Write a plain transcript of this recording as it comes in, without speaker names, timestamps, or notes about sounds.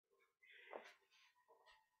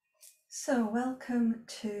So welcome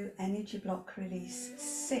to Energy Block Release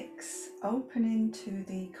 6, opening to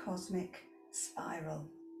the cosmic spiral.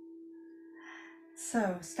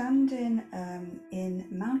 So standing in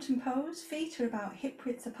mountain pose, feet are about hip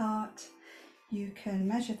width apart. You can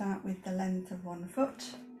measure that with the length of 1 foot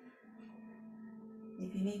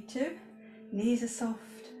if you need to. Knees are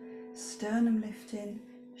soft, sternum lifting,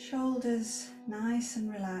 shoulders nice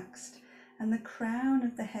and relaxed, and the crown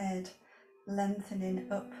of the head lengthening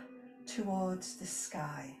up towards the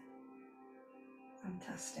sky.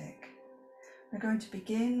 Fantastic. We're going to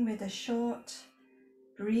begin with a short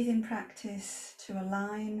breathing practice to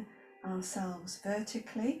align ourselves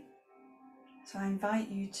vertically. So I invite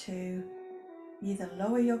you to either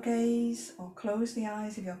lower your gaze or close the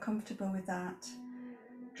eyes if you're comfortable with that,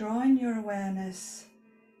 drawing your awareness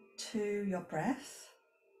to your breath,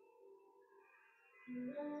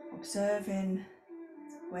 observing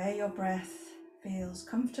where your breath feels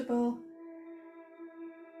comfortable,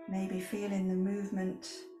 maybe feeling the movement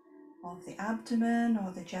of the abdomen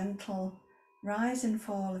or the gentle rise and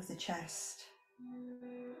fall of the chest.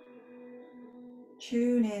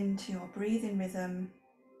 Tune in to your breathing rhythm,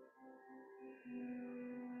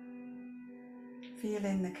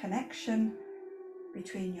 feeling the connection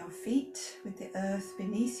between your feet with the earth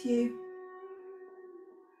beneath you.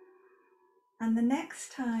 And the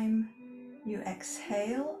next time you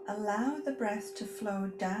exhale, allow the breath to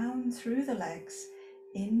flow down through the legs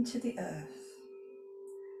into the earth.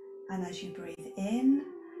 And as you breathe in,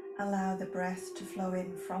 allow the breath to flow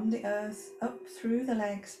in from the earth up through the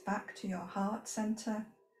legs back to your heart center.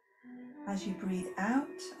 As you breathe out,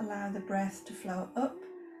 allow the breath to flow up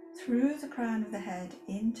through the crown of the head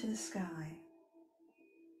into the sky.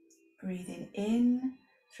 Breathing in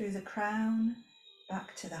through the crown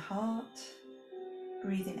back to the heart.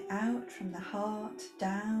 Breathing out from the heart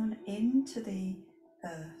down into the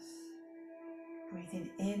earth. Breathing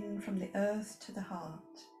in from the earth to the heart.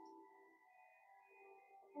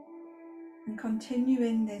 And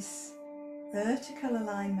continuing this vertical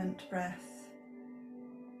alignment breath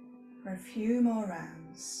for a few more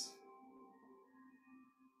rounds.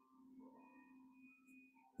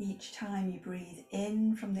 Each time you breathe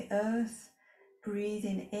in from the earth,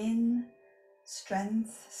 breathing in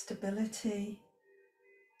strength, stability,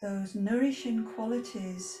 those nourishing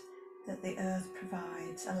qualities that the earth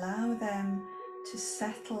provides, allow them to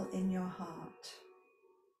settle in your heart.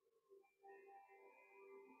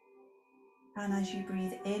 And as you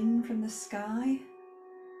breathe in from the sky,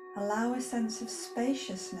 allow a sense of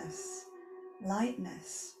spaciousness,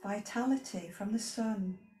 lightness, vitality from the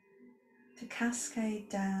sun to cascade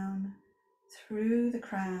down through the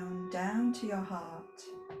crown, down to your heart,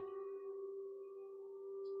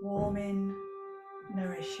 warming,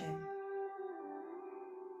 nourishing.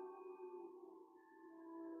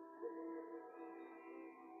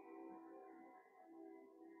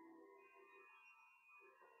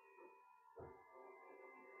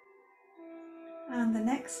 And the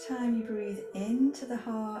next time you breathe into the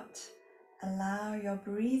heart, allow your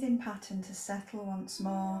breathing pattern to settle once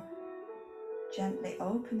more. Gently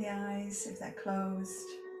open the eyes if they're closed.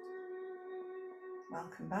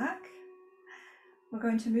 Welcome back. We're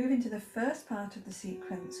going to move into the first part of the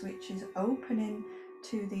sequence, which is opening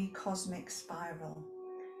to the cosmic spiral.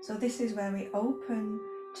 So this is where we open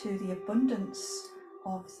to the abundance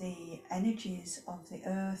of the energies of the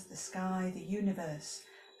earth, the sky, the universe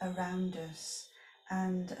around us,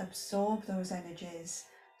 and absorb those energies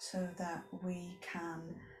so that we can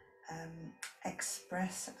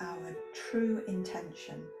express our true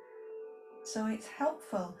intention. So it's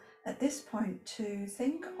helpful at this point to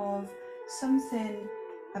think of something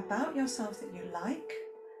about yourself that you like,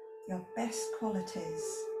 your best qualities,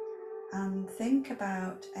 and think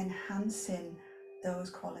about enhancing those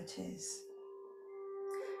qualities.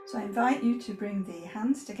 So I invite you to bring the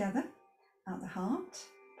hands together at the heart,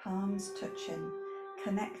 palms touching,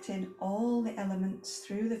 connecting all the elements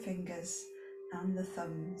through the fingers and the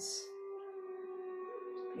thumbs.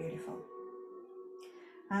 Beautiful.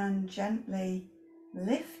 And gently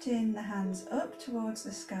lifting the hands up towards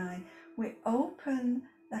the sky, we open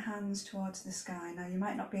the hands towards the sky. Now you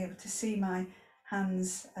might not be able to see my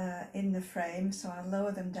hands in the frame, so I'll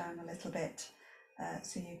lower them down a little bit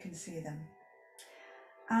so you can see them.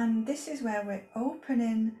 And this is where we're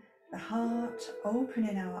opening the heart,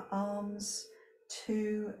 opening our arms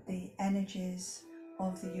to the energies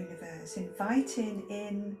of the universe, inviting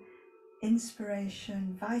in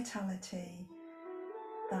inspiration, vitality,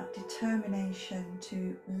 that determination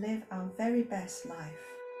to live our very best life.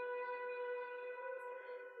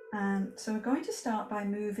 And so we're going to start by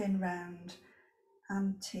moving round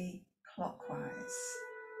anti-clockwise.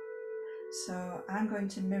 So I'm going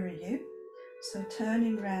to mirror you. So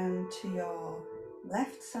turning round to your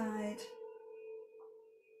left side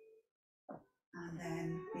and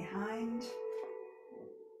then behind,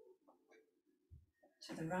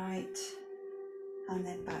 to the right, and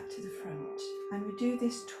then back to the front. And we do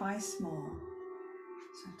this twice more.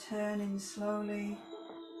 So turning slowly,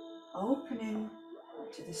 opening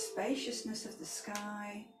to the spaciousness of the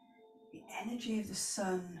sky, the energy of the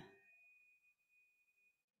sun,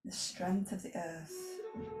 the strength of the earth.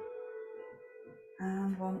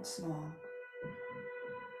 And once more,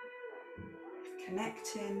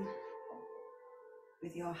 connecting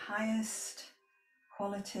with your highest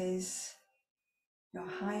qualities, your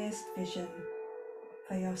highest vision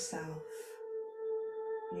for yourself.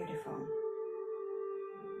 Beautiful.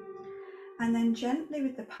 And then gently,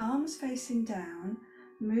 with the palms facing down,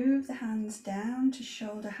 move the hands down to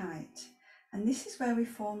shoulder height. And this is where we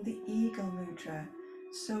form the eagle mudra.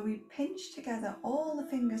 So we pinch together all the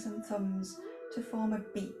fingers and thumbs to form a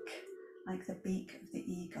beak, like the beak of the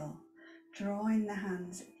eagle. Drawing the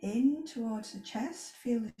hands in towards the chest,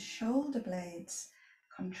 feel the shoulder blades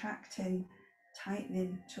contracting,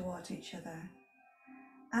 tightening towards each other.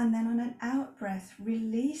 And then on an out breath,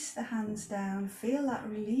 release the hands down. Feel that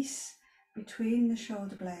release between the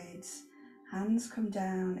shoulder blades. Hands come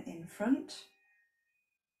down in front.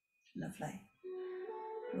 Lovely.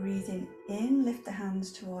 Breathing in, lift the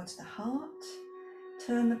hands towards the heart.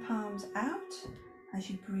 Turn the palms out. As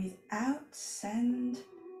you breathe out, send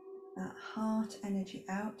that heart energy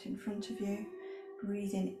out in front of you.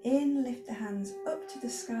 Breathing in, lift the hands up to the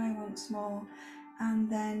sky once more, and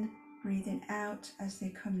then breathing out as they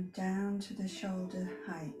come down to the shoulder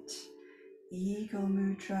height. Eagle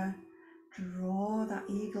mudra. Draw that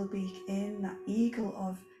eagle beak in, that eagle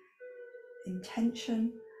of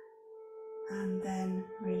intention, and then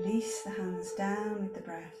release the hands down with the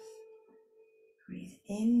breath. Breathe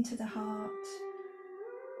into the heart.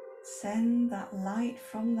 Send that light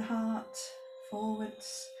from the heart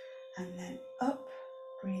forwards and then up.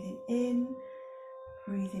 Breathing in,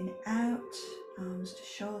 breathing out, arms to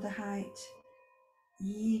shoulder height,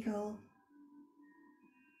 eagle,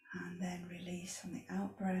 and then release on the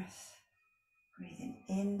out breath. Breathing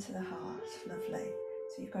into the heart. Lovely.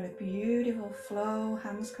 So you've got a beautiful flow.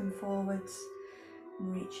 Hands come forwards,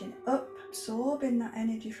 reaching up, absorbing that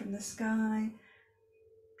energy from the sky,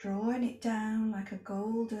 drawing it down like a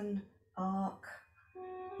golden arc,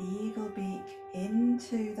 eagle beak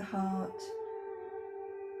into the heart,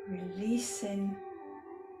 releasing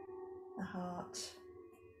the heart,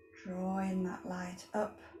 drawing that light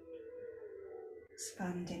up,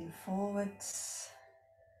 expanding forwards,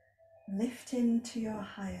 lifting to your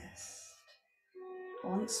highest.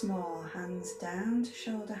 Once more, hands down to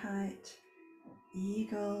shoulder height,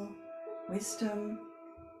 eagle, wisdom,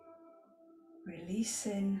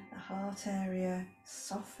 releasing the heart area,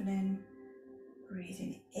 softening,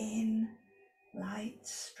 breathing in, light,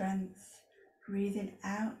 strength, breathing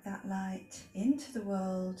out that light into the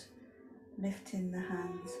world, lifting the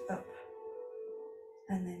hands up,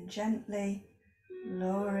 and then gently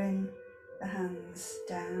lowering the hands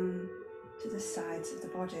down to the sides of the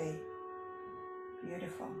body.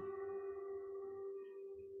 Beautiful.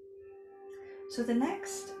 So the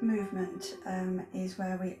next movement is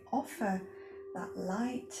where we offer that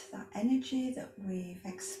light, that energy that we've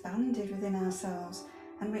expanded within ourselves,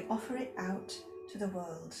 and we offer it out to the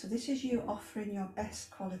world. So this is you offering your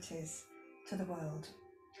best qualities to the world.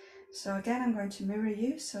 So again, I'm going to mirror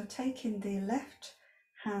you. So taking the left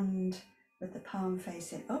hand with the palm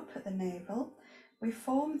facing up at the navel, we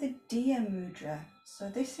form the Diya mudra. So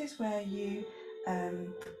this is where you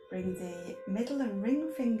bring the middle and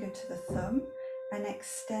ring finger to the thumb and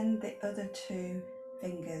extend the other two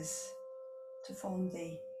fingers to form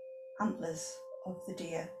the antlers of the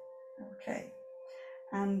deer. Okay,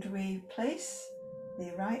 and we place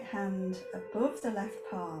the right hand above the left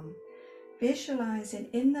palm, visualizing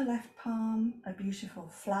in the left palm a beautiful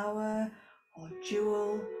flower or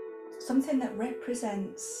jewel, something that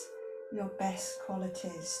represents your best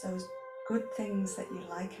qualities, those good things that you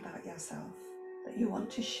like about yourself, that you want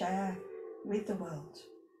to share with the world.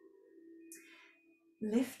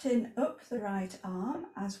 Lifting up the right arm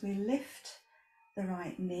as we lift the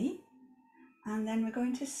right knee, and then we're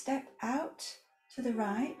going to step out to the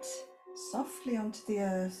right, softly onto the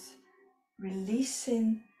earth,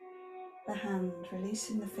 releasing the hand,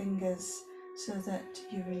 releasing the fingers so that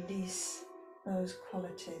you release those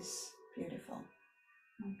qualities. Beautiful.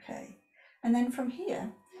 Okay, and then from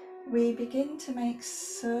here we begin to make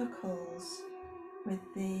circles with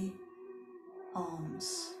the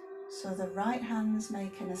arms. So the right hand's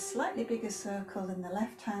making a slightly bigger circle than the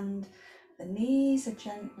left hand, The knees are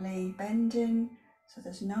gently bending, so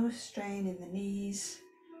there's no strain in the knees.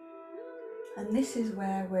 And this is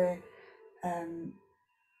where we're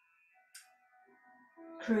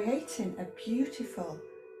creating a beautiful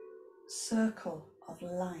circle of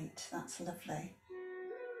light. That's lovely.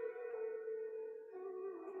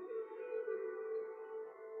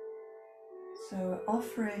 So we're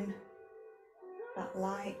offering that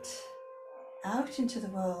light out into the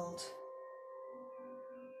world.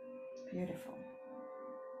 Beautiful.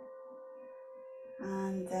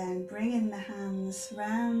 And then bringing the hands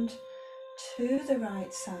round to the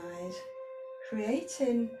right side,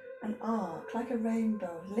 creating an arc like a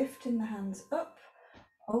rainbow, lifting the hands up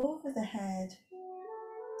over the head,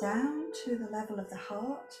 down to the level of the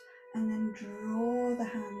heart, and then draw the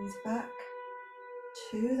hands back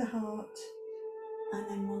to the heart, and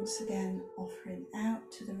then once again offering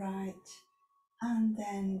out to the right, and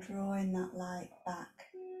then drawing that light back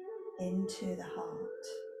into the heart.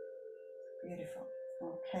 Beautiful.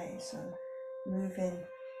 Okay, so moving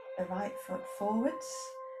the right foot forwards,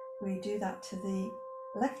 we do that to the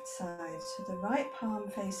left side, so the right palm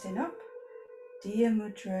facing up, Diya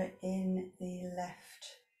Mudra in the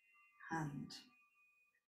left hand.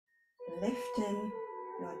 Lifting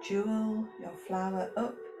your jewel, your flower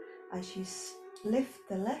up as you lift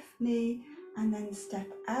the left knee and then step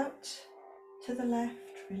out to the left,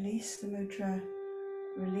 release the mudra,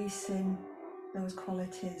 releasing those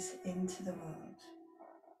qualities into the world,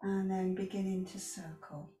 and then beginning to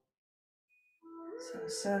circle. So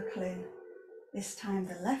circling, this time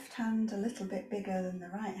the left hand a little bit bigger than the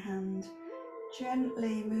right hand,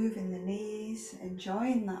 gently moving the knees,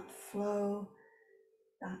 enjoying that flow,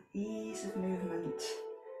 that ease of movement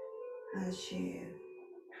as you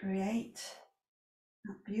create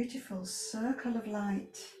that beautiful circle of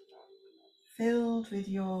light filled with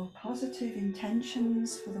your positive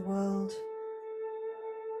intentions for the world.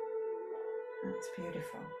 That's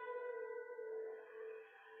beautiful.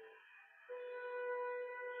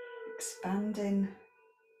 Expanding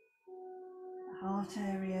the heart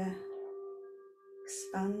area,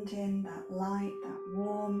 expanding that light, that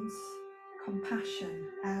warmth, compassion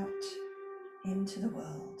out into the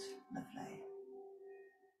world. Lovely.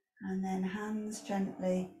 And then hands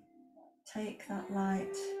gently take that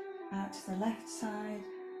light out to the left side,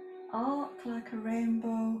 arc like a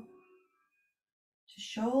rainbow to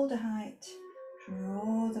shoulder height,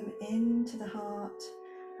 draw them into the heart,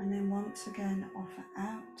 and then once again offer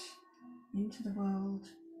out into the world,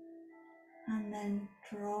 and then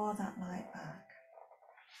draw that light back.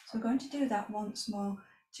 So we're going to do that once more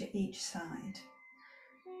to each side.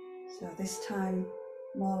 So this time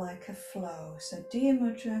more like a flow. So Diya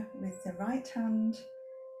Mudra with the right hand,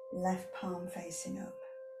 left palm facing up.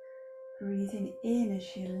 Breathing in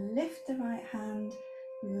as you lift the right hand,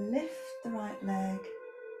 lift the right leg,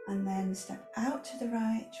 and then step out to the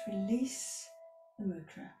right, release the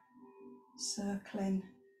mudra. Circling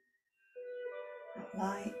that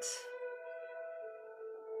light,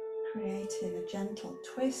 creating a gentle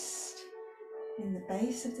twist in the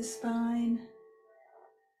base of the spine,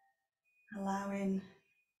 allowing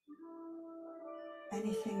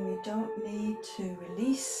anything we don't need to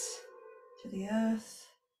release to the earth.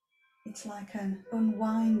 It's like an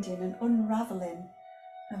unwinding and unraveling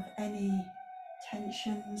of any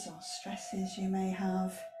tensions or stresses you may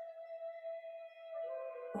have.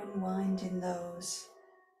 Unwinding those.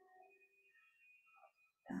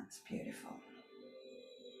 That's beautiful.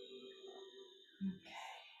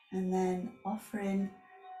 Okay, and then offering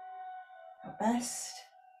your best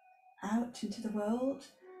out into the world.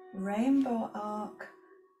 Rainbow arc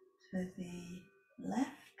to the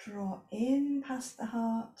left, draw in past the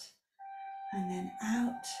heart, and then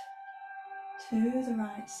out to the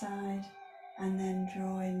right side, and then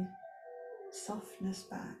drawing softness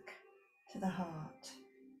back to the heart.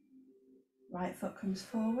 Right foot comes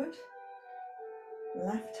forward,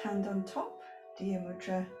 left hand on top, Diya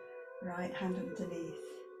Mudra, right hand underneath.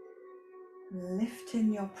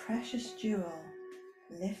 Lifting your precious jewel,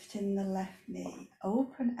 lifting the left knee,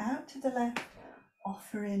 open out to the left,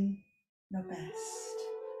 offering your best,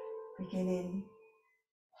 beginning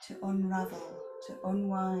to unravel, to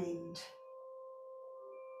unwind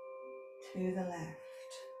to the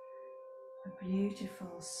left. A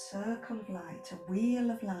beautiful circle of light, a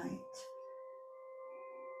wheel of light,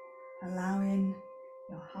 allowing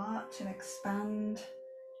your heart to expand,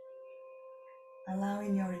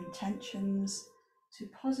 allowing your intentions to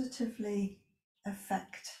positively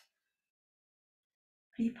affect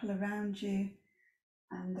people around you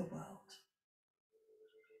and the world.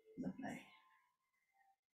 Lovely.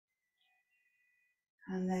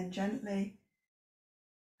 And then gently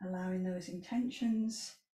allowing those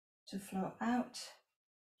intentions to flow out,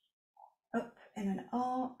 up in an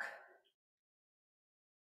arc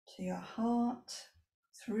to your heart,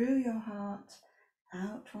 through your heart,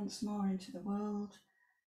 out once more into the world,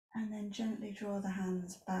 and then gently draw the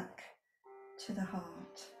hands back to the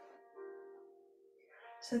heart.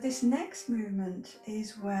 So this next movement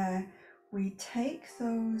is where we take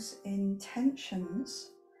those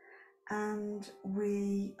intentions and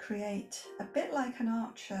we create a bit like an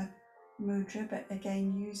archer mudra, but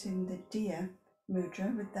again using the deer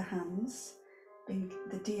mudra with the hands,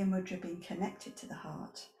 the deer mudra being connected to the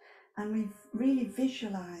heart. And we really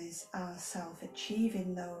visualize ourselves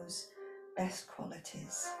achieving those best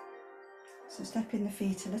qualities. So stepping the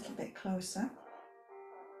feet a little bit closer,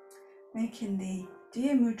 making the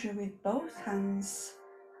deer mudra with both hands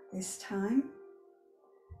this time,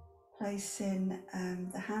 placing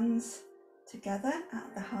the hands together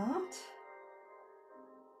at the heart,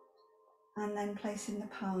 and then placing the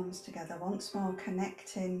palms together, once more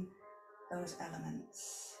connecting those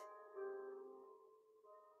elements.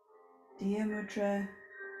 Deer mudra,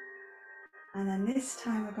 and then this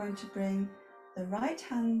time we're going to bring the right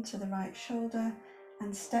hand to the right shoulder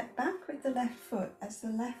and step back with the left foot. As the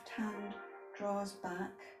left hand draws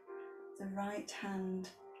back, the right hand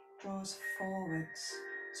draws forwards.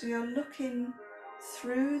 So you're looking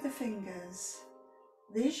through the fingers,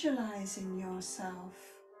 visualizing yourself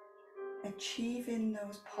achieving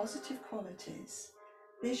those positive qualities,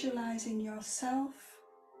 visualizing yourself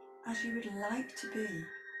as you would like to be.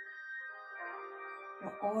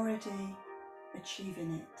 You're already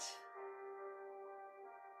achieving it.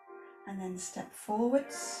 And then step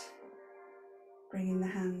forwards, bringing the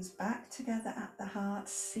hands back together at the heart,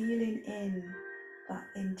 sealing in that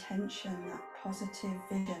intention, that positive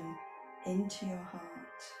vision into your heart.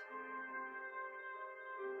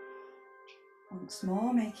 Once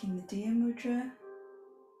more, making the deer mudra,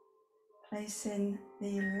 placing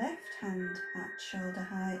the left hand at shoulder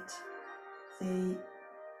height, the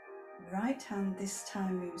right hand this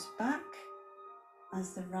time moves back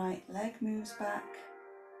as the right leg moves back,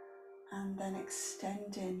 and then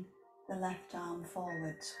extending the left arm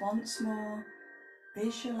forwards. Once more,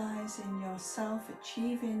 visualizing yourself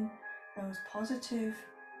achieving those positive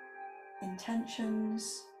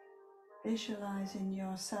intentions, visualizing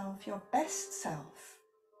yourself, your best self.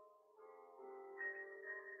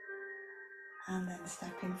 And then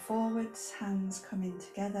stepping forwards, hands coming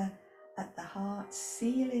together at the heart,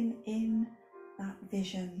 sealing in that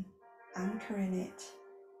vision, anchoring it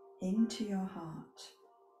into your heart.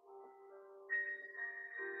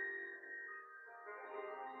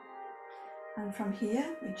 And from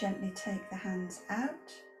here, we gently take the hands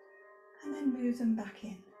out and then move them back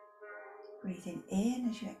in. Breathing in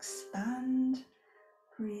as you expand,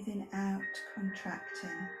 breathing out, contracting.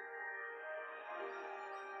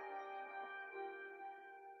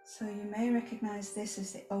 So you may recognize this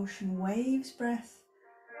as the ocean waves breath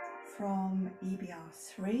from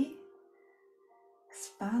EBR3.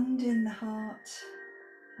 Expanding the heart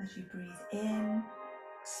as you breathe in,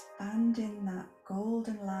 expanding that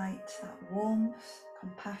golden light, that warmth,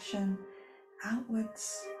 compassion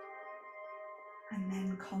outwards, and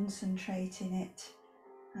then concentrating it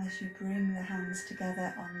as you bring the hands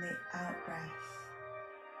together on the out breath.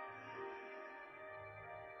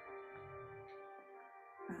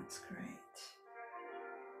 That's great.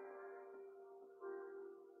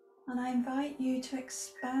 And I invite you to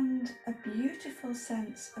expand a beautiful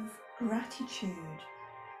sense of gratitude.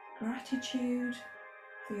 Gratitude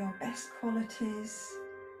for your best qualities,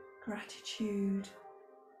 gratitude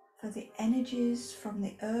for the energies from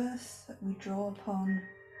the earth that we draw upon.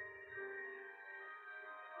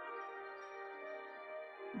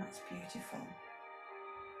 That's beautiful.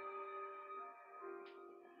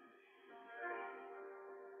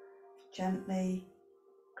 Gently,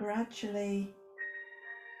 gradually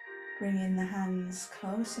bringing the hands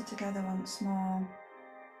closer together once more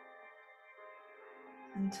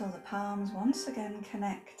until the palms once again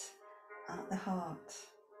connect at the heart.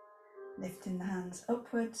 Lifting the hands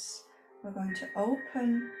upwards, we're going to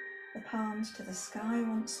open the palms to the sky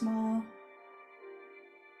once more,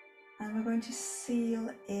 and we're going to seal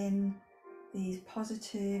in these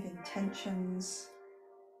positive intentions,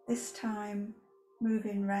 this time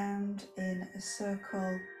moving round in a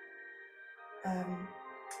circle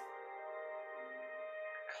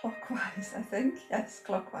clockwise, I think. Yes,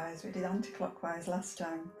 clockwise. We did anti-clockwise last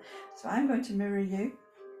time. So I'm going to mirror you,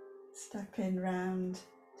 stepping round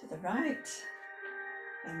to the right,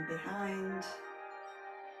 then behind,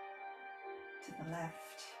 to the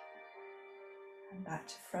left, and back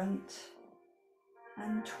to front,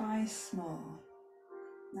 and twice more.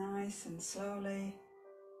 Nice and slowly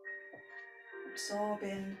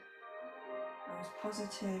absorbing those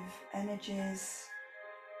positive energies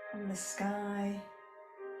from the sky,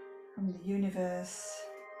 from the universe,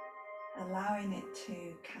 allowing it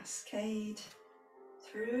to cascade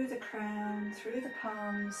through the crown, through the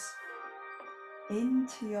palms,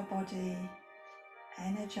 into your body,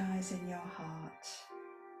 energizing your heart.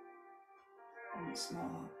 Once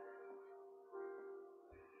more.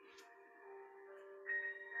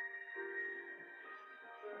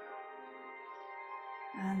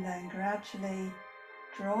 And then gradually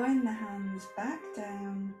drawing the hands back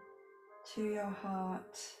down to your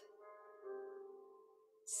heart,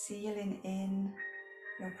 sealing in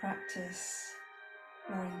your practice,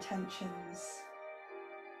 your intentions.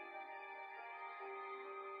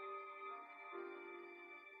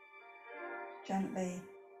 Gently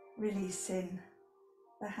releasing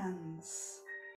the hands.